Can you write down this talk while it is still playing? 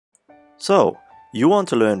So, you want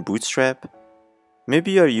to learn Bootstrap?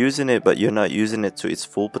 Maybe you're using it but you're not using it to its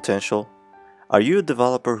full potential. Are you a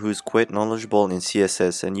developer who's quite knowledgeable in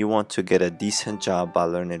CSS and you want to get a decent job by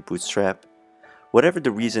learning Bootstrap? Whatever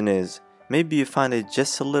the reason is, maybe you find it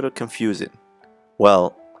just a little confusing.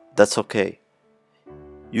 Well, that's okay.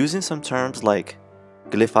 Using some terms like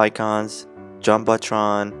glyph icons,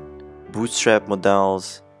 jumbotron, bootstrap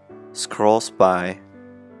models, scroll spy,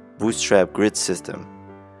 bootstrap grid system.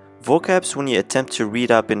 Vocabs when you attempt to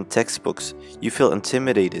read up in textbooks, you feel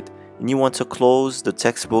intimidated and you want to close the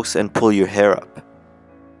textbooks and pull your hair up.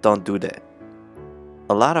 Don't do that.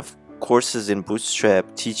 A lot of courses in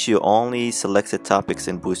Bootstrap teach you only selected topics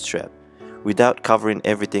in Bootstrap without covering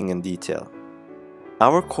everything in detail.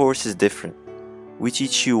 Our course is different. We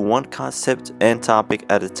teach you one concept and topic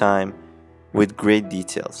at a time with great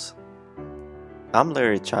details. I'm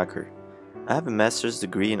Larry Chaker. I have a master's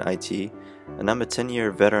degree in IT and I'm a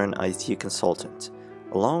 10-year veteran IT consultant,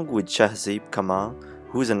 along with Shahzeeb Kamal,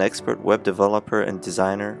 who is an expert web developer and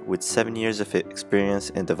designer with 7 years of experience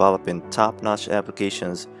in developing top-notch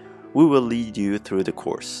applications. We will lead you through the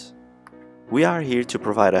course. We are here to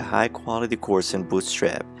provide a high-quality course in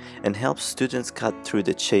Bootstrap and help students cut through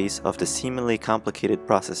the chase of the seemingly complicated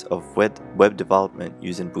process of web development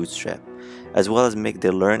using Bootstrap, as well as make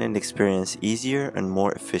the learning experience easier and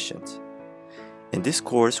more efficient. In this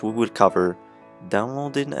course, we will cover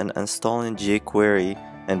downloading and installing jQuery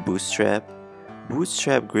and Bootstrap,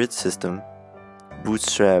 Bootstrap grid system,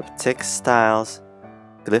 Bootstrap text styles,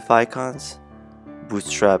 glyph icons,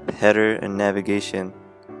 Bootstrap header and navigation,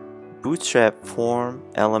 Bootstrap form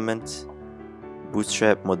elements,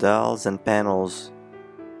 Bootstrap models and panels,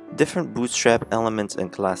 different Bootstrap elements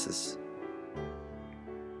and classes.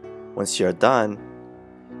 Once you're done,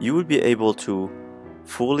 you will be able to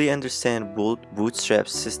fully understand Bootstrap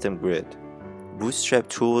system grid, Bootstrap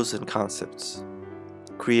tools and concepts,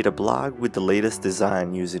 create a blog with the latest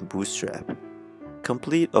design using Bootstrap,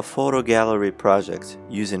 complete a photo gallery project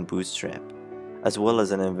using Bootstrap, as well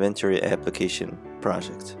as an inventory application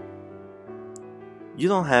project. You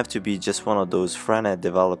don't have to be just one of those front-end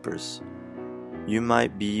developers. You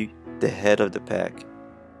might be the head of the pack.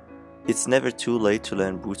 It's never too late to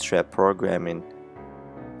learn Bootstrap programming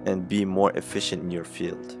and be more efficient in your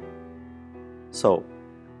field. So,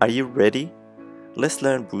 are you ready? Let's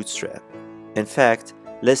learn Bootstrap. In fact,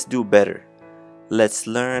 let's do better. Let's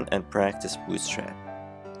learn and practice Bootstrap.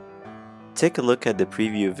 Take a look at the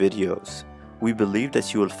preview videos. We believe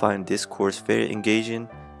that you will find this course very engaging,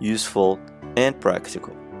 useful, and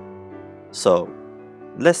practical. So,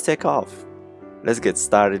 let's take off. Let's get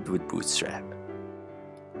started with Bootstrap.